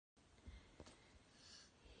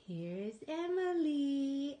Here's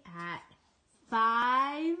Emily at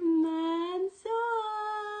 5 months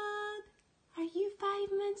old. Are you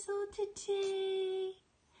 5 months old today?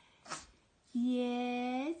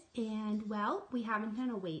 Yes, and well, we haven't done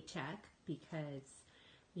a weight check because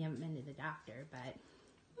we haven't been to the doctor, but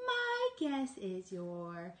my guess is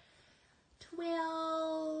you're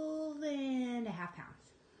 12.5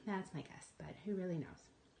 pounds. That's my guess, but who really knows?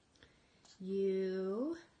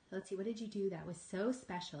 Let's see, what did you do that was so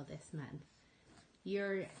special this month?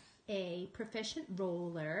 You're a proficient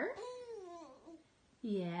roller.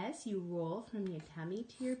 Yes, you roll from your tummy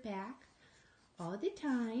to your back all the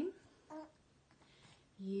time.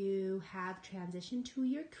 You have transitioned to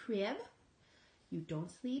your crib. You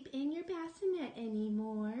don't sleep in your bassinet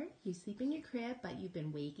anymore. You sleep in your crib, but you've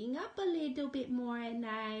been waking up a little bit more at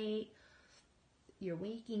night. You're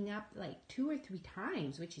waking up like 2 or 3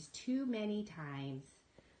 times, which is too many times.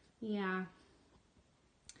 Yeah.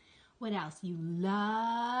 What else? You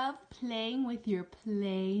love playing with your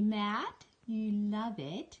play mat. You love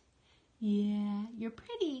it. Yeah. You're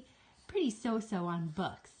pretty so-so on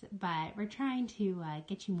books, but we're trying to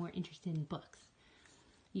get you more interested in books.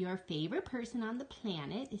 Your favorite person on the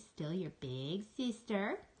planet is still your big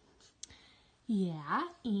sister. Yeah,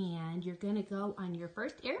 and you're going to go on your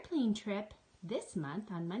first airplane trip this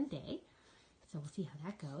month on Monday, so we'll see how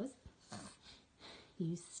that goes.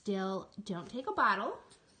 You still don't take a bottle,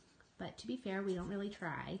 but to be fair, we don't really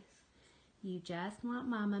try. You just want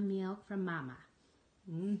mama milk from mama.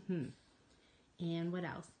 And what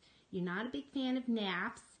else? You're not a big fan of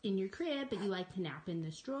naps in your crib, but you like to nap in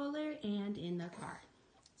the stroller and in the car.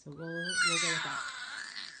 So we'll go with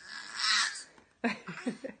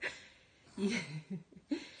that.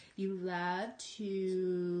 You love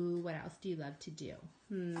to, what else do you love to do?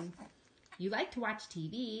 You like to watch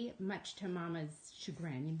TV, much to Mama's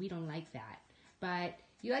chagrin, and we don't like that. But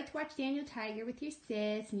you like to watch Daniel Tiger with your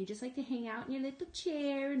sis, and you just like to hang out in your little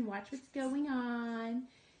chair and watch what's going on.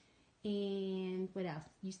 And what else?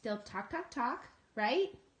 You still talk,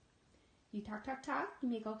 right? You talk. You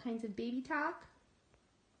make all kinds of baby talk.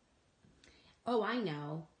 Oh, I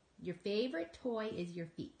know. Your favorite toy is your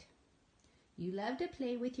feet. You love to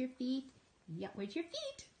play with your feet. Yeah, where's your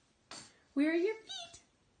feet? Where are your feet?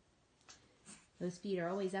 Those feet are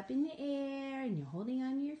always up in the air, and you're holding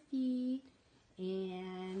on to your feet.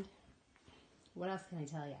 And what else can I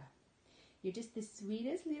tell you? You're just the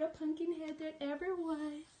sweetest little pumpkin head there ever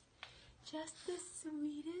was. Just the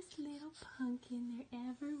sweetest little pumpkin there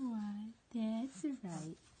ever was. That's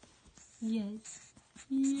right. Yes.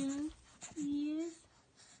 Yes. Yes.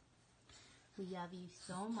 We love you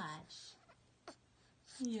so much.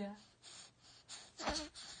 Yeah.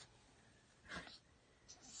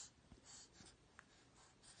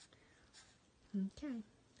 Okay.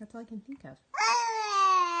 That's all I can think of.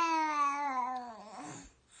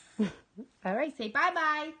 All right. Say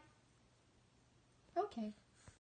bye-bye. Okay.